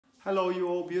Hello, you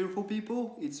all beautiful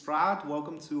people. It's Rad.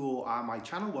 Welcome to my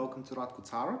channel. Welcome to Radko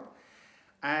Tarot.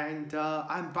 And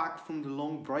I'm back from the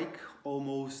long break.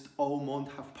 Almost all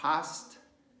month have passed.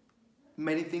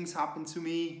 Many things happened to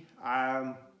me.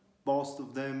 Most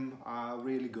of them are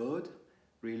really good,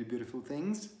 really beautiful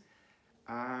things.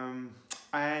 And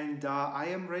I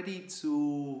am ready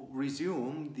to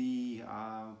resume the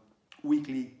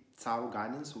weekly tarot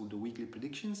guidance or the weekly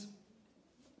predictions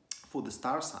for the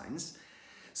star signs.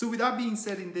 So with that being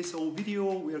said, in this whole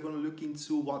video, we are going to look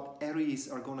into what Aries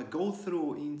are going to go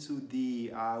through into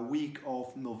the week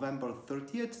of November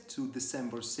 30th to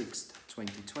December 6th,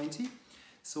 2020.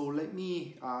 So let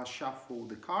me shuffle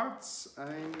the cards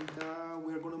and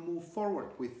we're going to move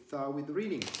forward with the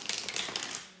reading.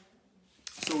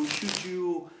 So should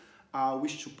you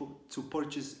wish to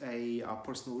purchase a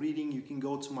personal reading, you can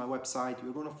go to my website.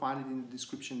 You're going to find it in the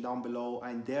description down below,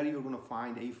 and there you're going to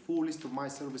find a full list of my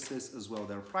services as well,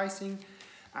 their pricing.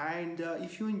 And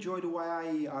if you enjoy the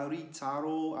way I read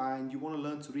tarot and you want to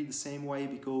learn to read the same way,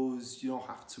 because you don't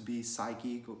have to be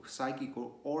psychic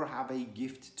or have a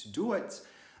gift to do it,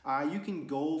 you can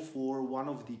go for one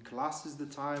of the classes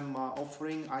that I'm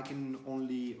offering. I can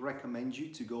only recommend you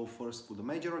to go first for the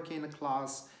Major Arcana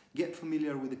class, get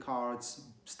familiar with the cards,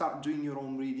 start doing your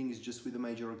own readings just with the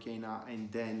Major Arcana, and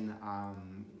then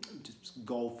just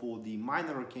go for the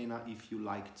Minor Arcana if you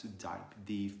like to dive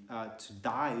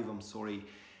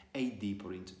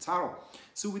deeper into tarot.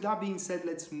 So with that being said,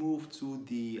 let's move to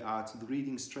the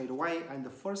reading straight away. And the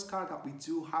first card that we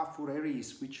do have for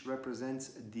Aries, which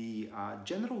represents the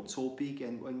general topic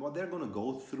and what they're going to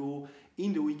go through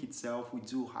in the week itself, we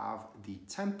do have the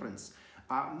Temperance.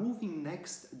 Moving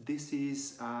next, this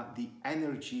is the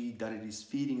energy that it is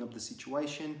feeding up the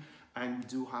situation, and we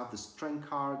do have the Strength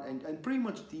card, and pretty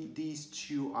much these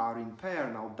two are in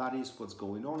pair. Now that is what's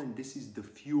going on, and this is the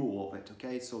fuel of it,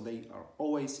 okay? So they are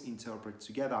always interpreted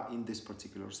together in this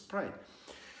particular spread.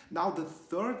 Now the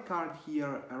third card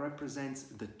here represents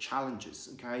the challenges,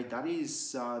 okay? That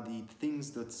is the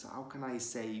things that, how can I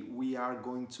say, we are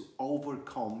going to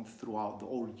overcome throughout,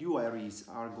 or you Aries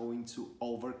are going to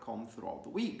overcome throughout the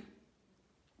week.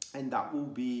 And that will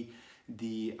be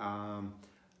the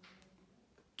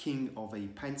King of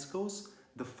Pentacles.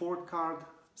 The fourth card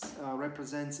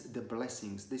represents the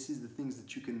blessings. This is the things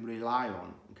that you can rely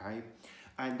on, okay?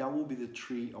 And that will be the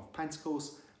Three of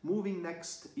Pentacles. Moving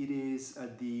next, it is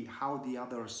how the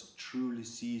others truly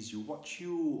sees you,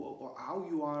 how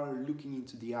you are looking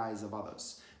into the eyes of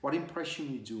others, what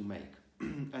impression you do make,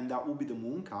 and that will be the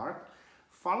Moon card,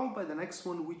 followed by the next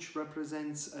one, which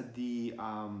represents the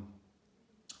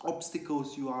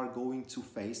obstacles you are going to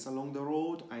face along the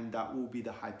road, and that will be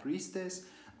the High Priestess.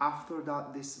 After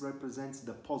that, this represents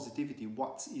the positivity,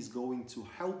 what is going to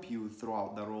help you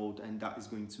throughout the road, and that is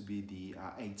going to be the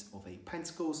Eight of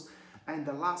Pentacles. And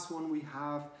the last one we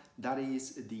have, that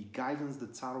is the guidance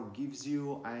that tarot gives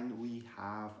you, and we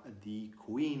have the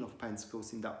Queen of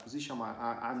Pentacles in that position.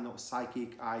 I'm not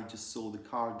psychic, I just saw the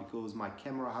card because my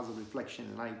camera has a reflection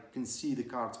and I can see the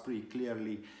cards pretty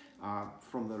clearly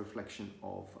from the reflection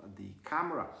of the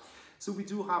camera. So we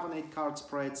do have an 8-card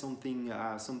spread, something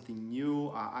new.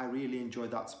 I really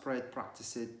enjoyed that spread,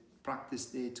 practiced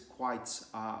it quite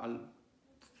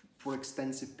for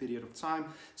extensive period of time,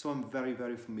 so I'm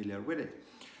very familiar with it.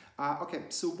 Okay,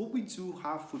 so what we do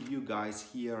have for you guys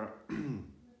here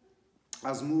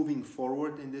as moving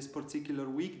forward in this particular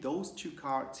week, those two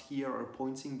cards here are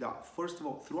pointing that, first of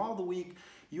all, throughout the week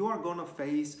you are gonna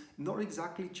face not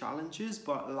exactly challenges,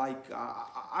 but like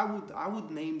I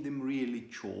would name them really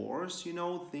chores, you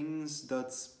know, things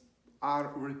that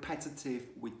are repetitive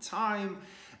with time,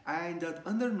 and that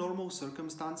under normal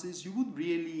circumstances you would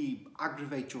really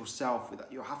aggravate yourself with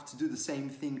that. You have to do the same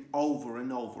thing over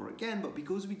and over again, but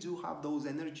because we do have those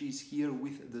energies here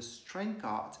with the Strength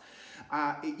card,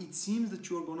 it seems that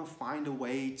you're going to find a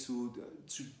way to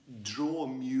draw a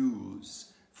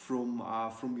muse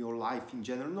from your life in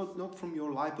general, not from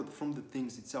your life, but from the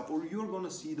things itself, or you're going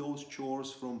to see those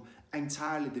chores from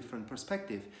entirely different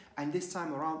perspective, and this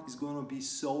time around is going to be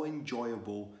so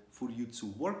enjoyable for you to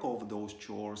work over those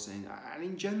chores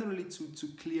and generally to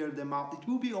clear them out. It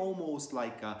will be almost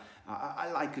like a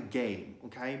game,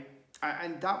 okay?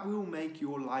 And that will make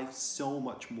your life so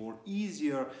much more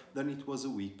easier than it was a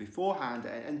week beforehand,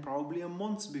 and probably a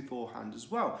month beforehand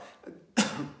as well.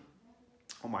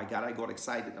 Oh my God, I got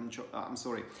excited. I'm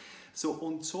sorry. So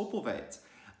on top of it,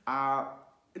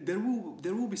 there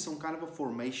will be some kind of a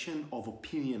formation of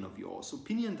opinion of yours,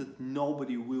 opinion that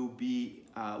nobody will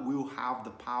have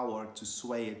the power to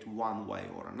sway it one way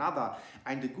or another.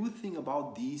 And the good thing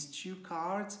about these two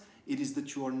cards It is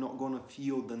that you are not going to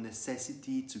feel the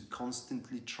necessity to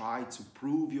constantly try to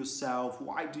prove yourself.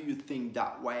 Why do you think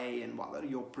that way? And what are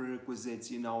your prerequisites,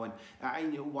 and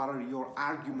what are your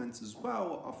arguments as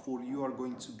well, for you are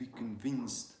going to be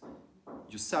convinced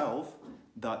yourself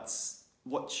that's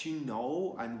what you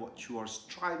know and what you are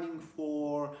striving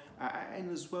for,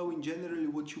 and as well in generally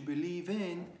what you believe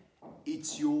in,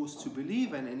 it's yours to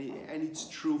believe in, and it's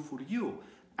true for you.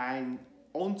 And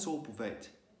on top of it,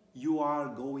 you are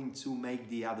going to make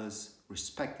the others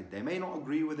respect it. They may not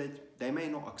agree with it, they may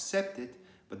not accept it,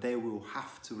 but they will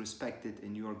have to respect it,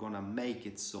 and you are gonna make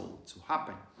it so to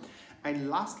happen. And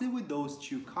lastly, with those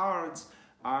two cards,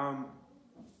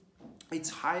 it's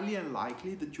highly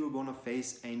unlikely that you're going to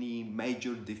face any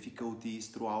major difficulties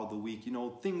throughout the week,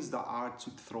 things that are to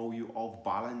throw you off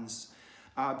balance,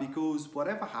 because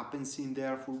whatever happens in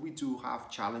there, we do have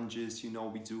challenges,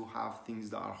 we do have things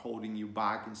that are holding you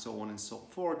back and so on and so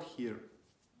forth here.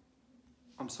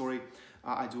 I'm sorry,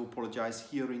 I do apologize,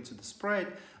 here into the spread.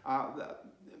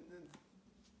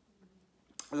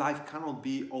 Life cannot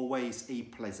be always a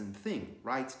pleasant thing,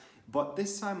 right? But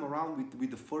this time around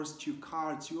with the first two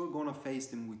cards, you're going to face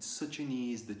them with such an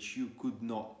ease that you could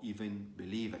not even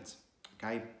believe it,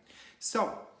 okay?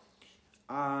 So,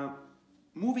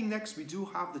 moving next, we do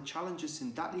have the challenges,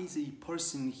 and that is a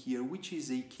person here, which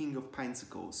is a King of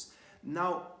Pentacles.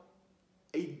 Now,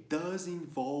 it does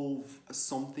involve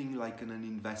something like an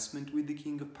investment with the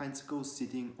King of Pentacles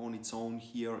sitting on its own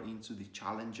here into the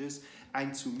challenges.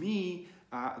 And to me,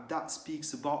 that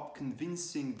speaks about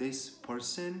convincing this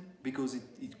person, because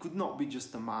it could not be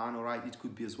just a man, all right? It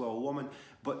could be as well a woman.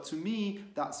 But to me,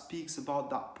 that speaks about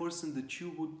that person that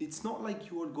you would, it's not like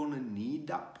you are going to need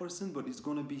that person, but it's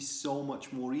going to be so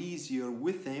much more easier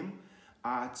with him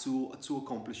to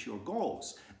accomplish your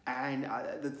goals. And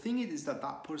the thing is that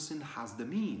that person has the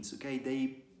means, okay?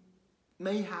 They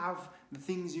may have the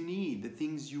things you need, the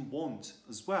things you want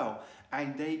as well,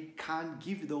 and they can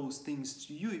give those things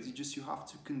to you. It's just you have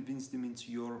to convince them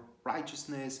into your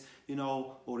righteousness,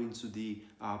 or into the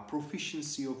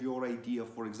proficiency of your idea,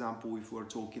 for example, if we're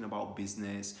talking about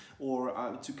business,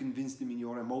 or to convince them in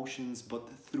your emotions, but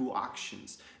through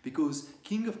actions. Because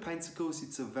King of Pentacles,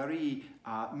 it's a very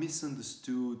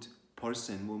misunderstood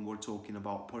person when we're talking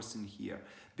about person here,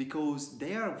 because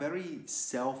they are very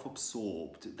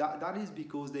self-absorbed. That is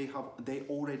because they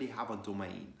already have a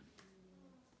domain,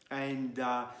 and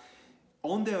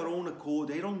on their own accord,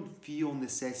 they don't feel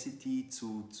necessity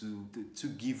to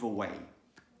give away.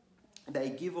 They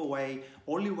give away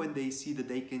only when they see that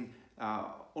they can,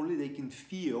 only they can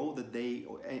feel that they,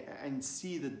 and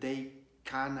see that they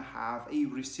can have a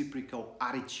reciprocal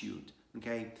attitude,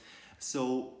 okay?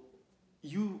 So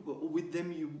with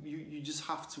them, you just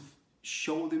have to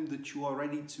show them that you are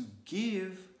ready to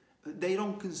give. They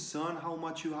don't concern how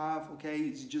much you have, okay?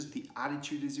 It's just the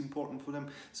attitude is important for them.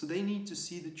 So they need to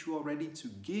see that you are ready to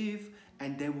give,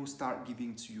 and they will start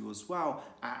giving to you as well.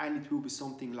 And it will be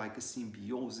something like a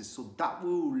symbiosis. So that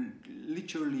will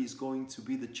literally is going to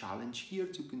be the challenge here,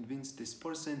 to convince this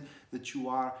person that you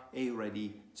are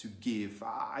ready to give.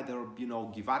 Either,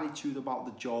 give attitude about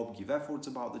the job, give efforts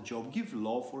about the job, give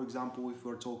love, for example, if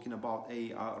we're talking about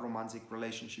a romantic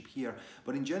relationship here.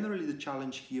 But in generally, the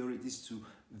challenge here is to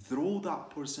throw that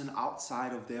person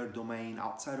outside of their domain,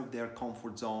 outside of their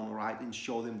comfort zone, right? And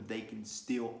show them they can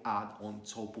still add on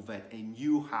top of it, and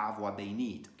you have what they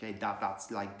need, okay? That's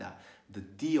like the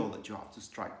deal that you have to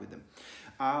strike with them.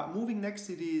 Moving next,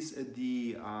 it is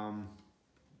the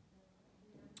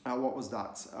what was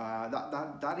that?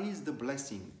 That is the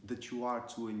blessing that you are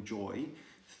to enjoy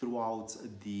throughout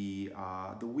the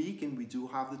week, and we do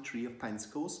have the Three of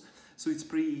Pentacles. So it's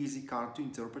pretty easy card to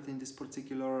interpret in this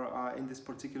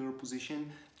particular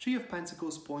position. Three of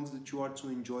Pentacles points that you are to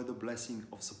enjoy the blessing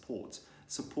of support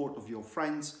of your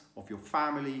friends, of your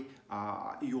family,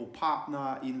 your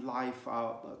partner in life,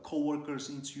 co-workers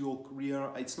into your career.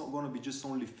 It's not going to be just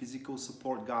only physical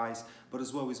support, guys, but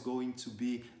as well it's going to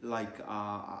be like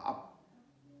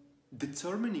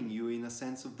determining you in a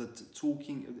sense of that,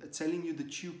 telling you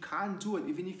that you can do it.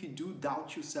 Even if you do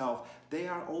doubt yourself, they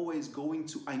are always going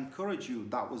to encourage you.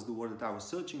 That was the word that I was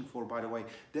searching for, by the way.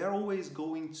 They're always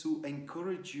going to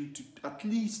encourage you to at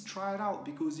least try it out,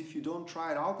 because if you don't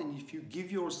try it out, and if you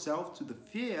give yourself to the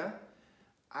fear,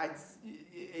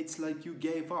 it's like you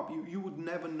gave up. You would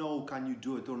never know, can you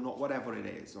do it or not, whatever it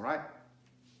is, all right?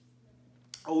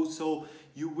 Also,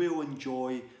 you will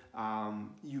enjoy,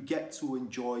 you get to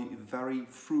enjoy very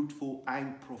fruitful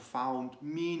and profound,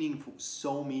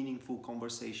 so meaningful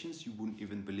conversations, you wouldn't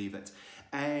even believe it.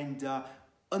 And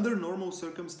under normal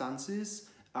circumstances,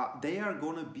 they are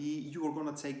gonna be, you are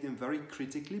gonna take them very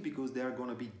critically because they are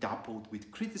gonna be dappled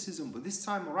with criticism. But this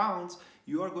time around,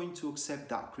 you are going to accept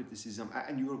that criticism,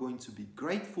 and you are going to be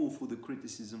grateful for the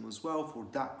criticism as well. For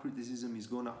that criticism is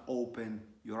gonna open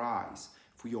your eyes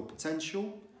for your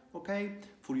potential, okay,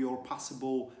 for your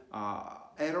possible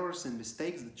errors and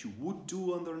mistakes that you would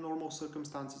do under normal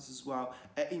circumstances as well.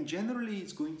 In generally,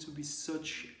 it's going to be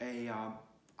such a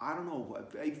I don't know,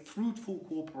 a fruitful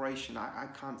cooperation. I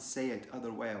can't say it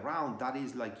other way around. That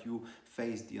is like you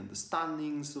face the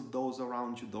understandings of those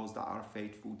around you, those that are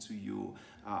faithful to you,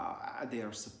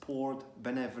 their support,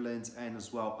 benevolent, and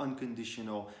as well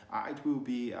unconditional. It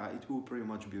will pretty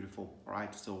much beautiful,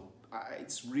 right? So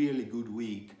it's really good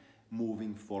week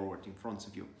moving forward in front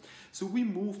of you. So we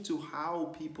move to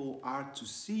how people are to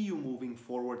see you moving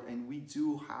forward, and we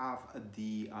do have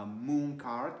the moon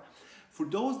card. For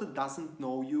those that doesn't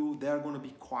know you, they're going to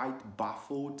be quite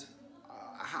baffled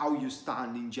how you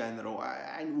stand in general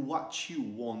and what you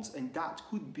want, and that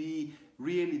could be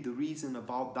really the reason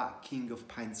about that King of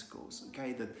Pentacles,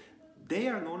 okay, that they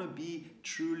are going to be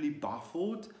truly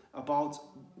baffled about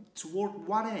toward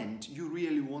what end you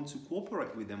really want to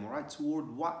cooperate with them, all right, toward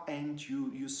what end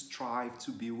you strive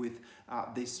to be with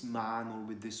this man or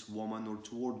with this woman, or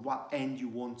toward what end you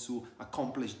want to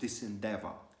accomplish this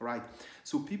endeavor, right?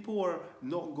 So people are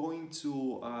not going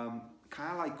to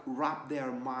kind of like wrap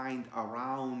their mind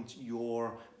around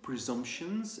your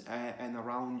presumptions and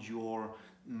around your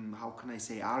how can I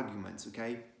say, arguments,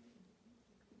 okay?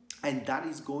 And that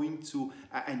is going to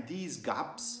and these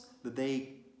gaps that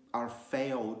they are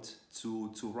failed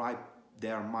to wrap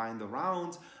their mind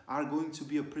around are going to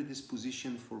be a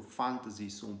predisposition for fantasy.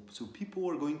 So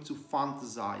people are going to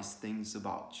fantasize things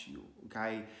about you,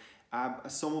 okay?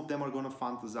 Some of them are going to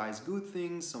fantasize good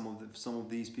things. Some of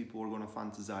these people are going to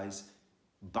fantasize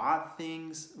bad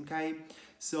things, okay?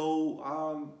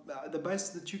 So the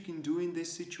best that you can do in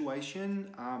this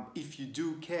situation, if you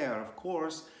do care, of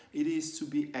course, it is to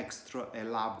be extra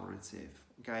elaborative,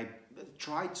 okay?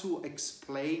 Try to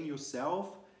explain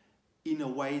yourself in a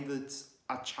way that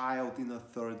a child in the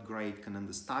 3rd grade can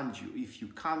understand you. If you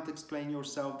can't explain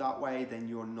yourself that way, then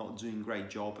you're not doing a great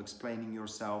job explaining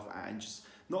yourself, and just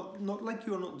not like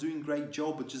you're not doing a great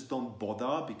job, but just don't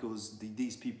bother, because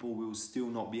these people will still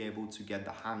not be able to get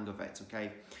the hang of it,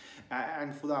 okay?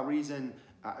 And for that reason,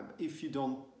 if you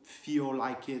don't feel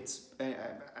like it,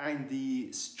 and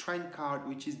the Strength card,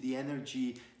 which is the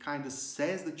energy, kind of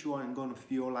says that you aren't going to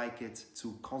feel like it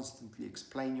to constantly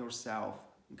explain yourself,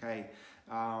 okay?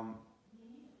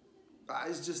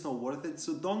 It's just not worth it.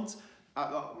 So don't,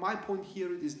 my point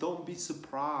here is, don't be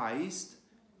surprised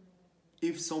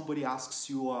if somebody asks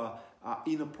you a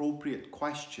inappropriate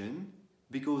question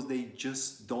because they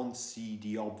just don't see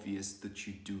the obvious that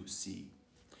you do see.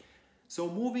 So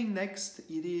moving next,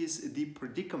 it is the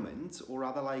predicament, or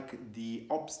rather like the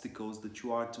obstacles that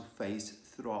you are to face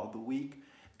throughout the week.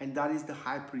 And that is the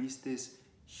High Priestess,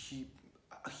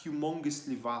 a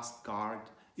humongously vast card.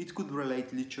 It could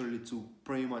relate literally to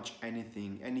pretty much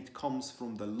anything. And it comes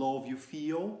from the love you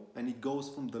feel, and it goes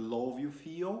from the love you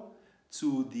feel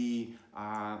to the,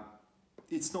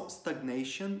 it's not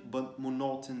stagnation, but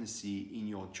monotonousy in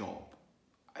your job.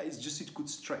 It's just, it could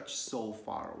stretch so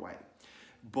far away.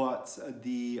 But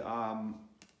the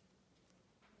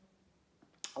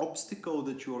obstacle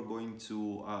that you are going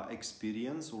to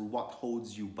experience, or what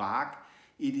holds you back,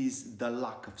 it is the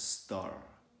lack of stir.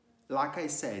 Like I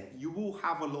said, you will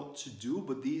have a lot to do,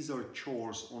 but these are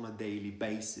chores on a daily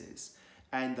basis.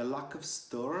 And the lack of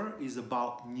stir is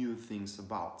about new things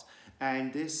about.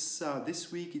 And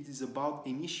this week it is about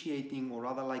initiating, or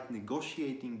rather like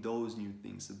negotiating those new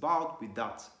things about, with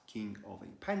that King of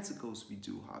Pentacles we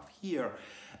do have here.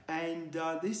 And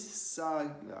this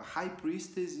High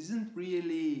Priestess isn't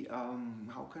really,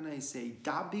 how can I say,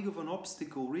 that big of an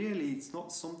obstacle, really. It's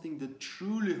not something that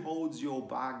truly holds you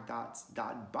back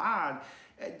that bad.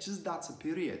 Just that's a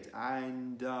period.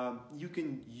 And you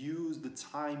can use the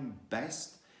time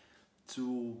best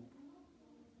to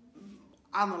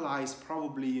analyze,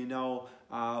 probably, you know,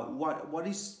 what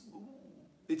is,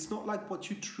 it's not like what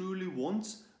you truly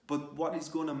want, but what is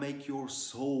going to make your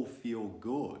soul feel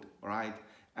good, right?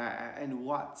 And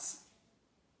what's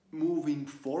moving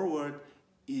forward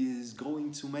is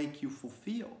going to make you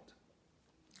fulfilled.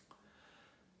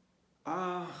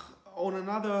 On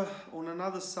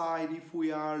another side, if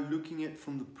we are looking at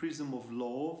from the prism of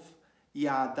love,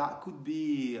 yeah, that could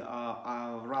be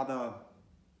a rather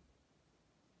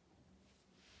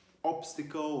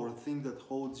obstacle or thing that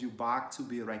holds you back to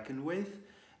be reckoned with,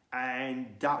 and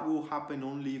that will happen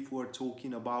only if we're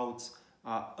talking about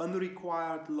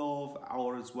unrequired love,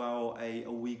 or as well a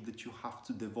week that you have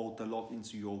to devote a lot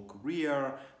into your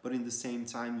career, but in the same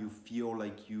time you feel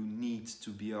like you need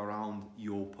to be around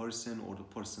your person or the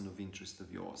person of interest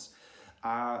of yours.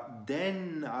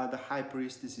 Then the High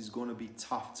Priestess is going to be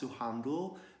tough to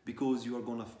handle, because you are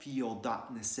going to feel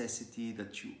that necessity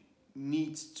that you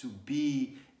need to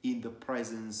be in the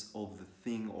presence of the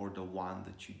thing or the one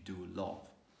that you do love.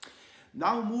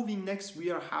 Now moving next, we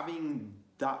are having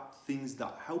that things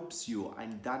that helps you,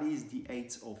 and that is the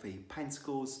Eight of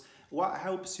Pentacles. What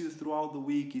helps you throughout the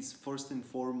week is first and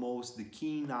foremost the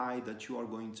keen eye that you are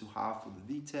going to have for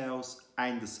the details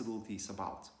and the subtleties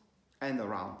about and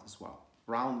around as well,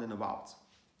 round and about.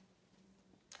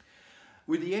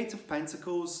 With the Eight of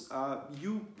Pentacles,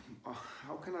 you,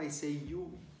 how can I say,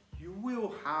 you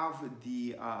will have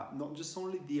the not just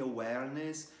only the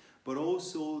awareness, but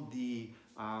also the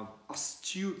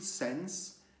astute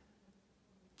sense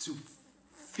to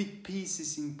fit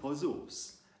pieces in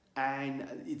puzzles. And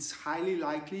it's highly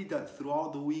likely that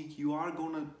throughout the week you are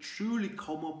going to truly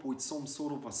come up with some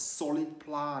sort of a solid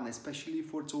plan, especially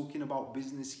if we're talking about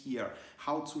business here,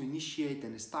 how to initiate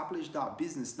and establish that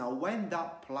business. Now, when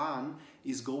that plan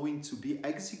is going to be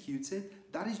executed,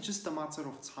 that is just a matter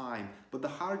of time. But the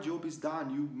hard job is done.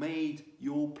 You made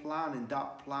your plan, and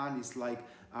that plan is like,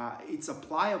 it's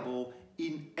applicable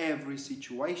in every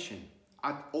situation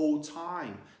at all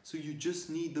time. So you just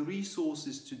need the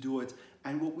resources to do it.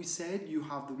 And what we said, you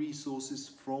have the resources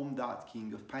from that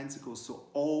King of Pentacles. So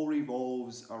all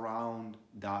revolves around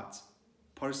that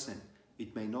person.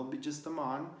 It may not be just a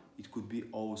man, it could be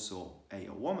also a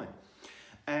woman.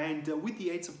 And with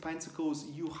the Eight of Pentacles,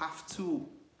 you have to,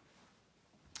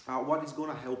 what is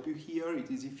going to help you here, it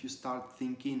is if you start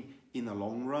thinking in a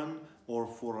long run or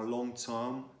for a long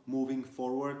term moving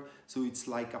forward. So it's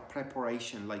like a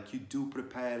preparation, like you do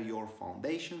prepare your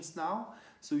foundations now,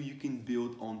 so you can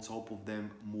build on top of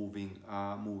them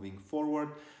moving forward.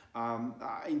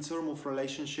 In terms of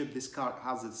relationship, this card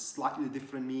has a slightly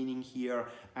different meaning here,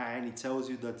 and it tells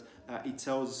you that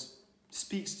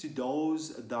speaks to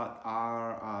those that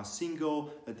are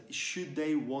single, that should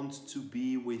they want to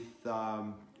be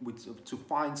to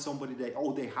find somebody, that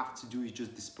all they have to do is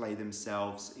just display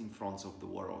themselves in front of the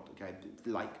world. Okay,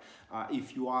 like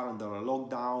if you are under a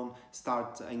lockdown,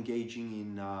 start engaging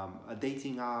in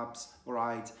dating apps,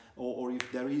 right? Or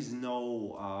if there is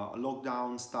no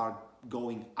lockdown, start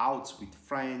going out with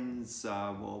friends,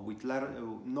 with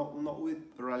not with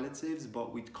relatives,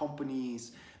 but with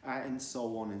companies, and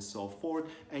so on and so forth.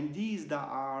 And these that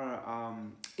are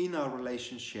in a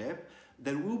relationship,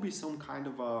 there will be some kind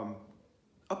of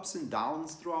ups and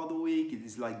downs throughout the week. It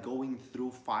is like going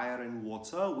through fire and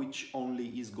water, which only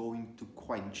is going to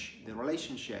quench the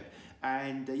relationship.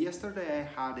 And yesterday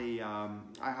I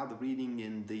had a reading,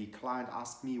 and the client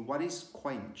asked me, what is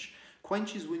quench?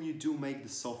 Quench is when you do make the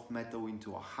soft metal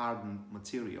into a hardened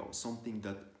material, something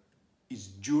that is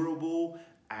durable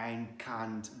and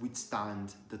can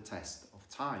withstand the test of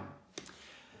time.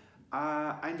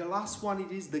 And the last one,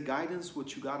 it is the guidance,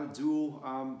 what you gotta do.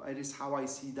 It is how I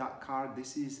see that card.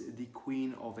 This is the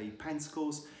Queen of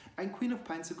Pentacles, and Queen of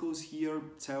Pentacles here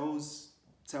tells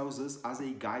us as a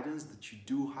guidance that you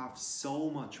do have so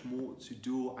much more to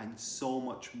do and so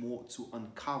much more to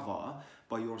uncover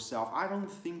by yourself. I don't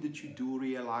think that you do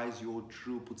realize your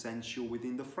true potential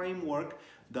within the framework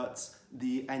that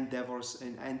the endeavors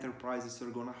and enterprises are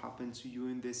going to happen to you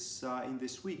in this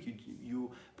week. You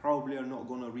probably are not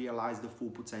going to realize the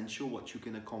full potential, what you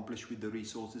can accomplish with the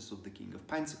resources of the King of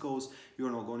Pentacles. You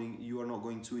are not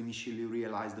going to initially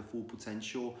realize the full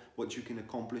potential, what you can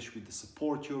accomplish with the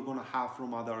support you're going to have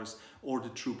from others, or the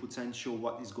true potential,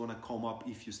 what is going to come up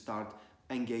if you start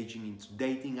engaging into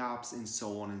dating apps and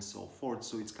so on and so forth.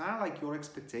 So it's kind of like your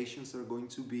expectations are going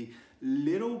to be a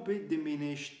little bit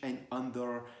diminished and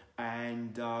under,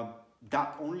 and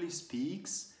that only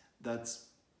speaks that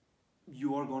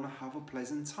you are going to have a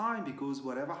pleasant time, because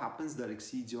whatever happens that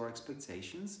exceeds your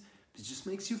expectations, it just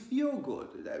makes you feel good.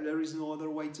 There is no other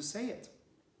way to say it.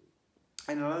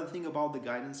 And another thing about the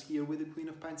guidance here with the Queen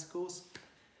of Pentacles,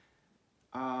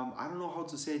 I don't know how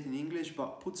to say it in English,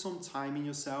 but put some time in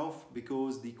yourself,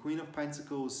 because the Queen of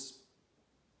Pentacles,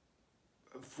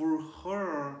 for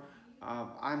her,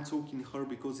 I'm talking her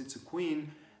because it's a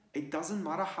queen, it doesn't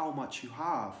matter how much you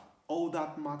have. All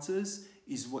that matters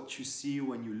is what you see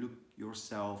when you look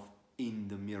yourself in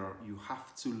the mirror. You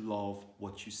have to love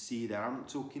what you see there. I'm not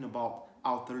talking about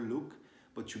outer look,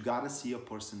 but you gotta see a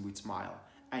person with smile.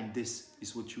 And this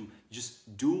is what you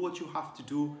just do, what you have to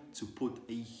do to put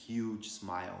a huge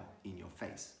smile in your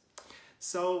face.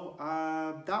 So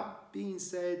that being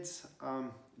said,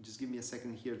 just give me a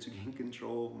second here to gain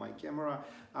control of my camera.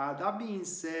 That being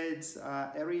said,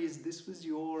 Aries, this was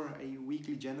your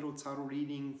weekly general tarot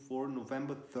reading for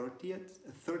November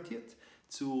 30th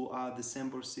to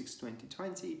December 6,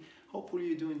 2020. Hopefully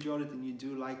you do enjoy it and you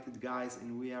do like it, guys,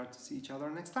 and we are to see each other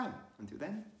next time. Until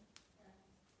then,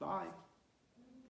 bye.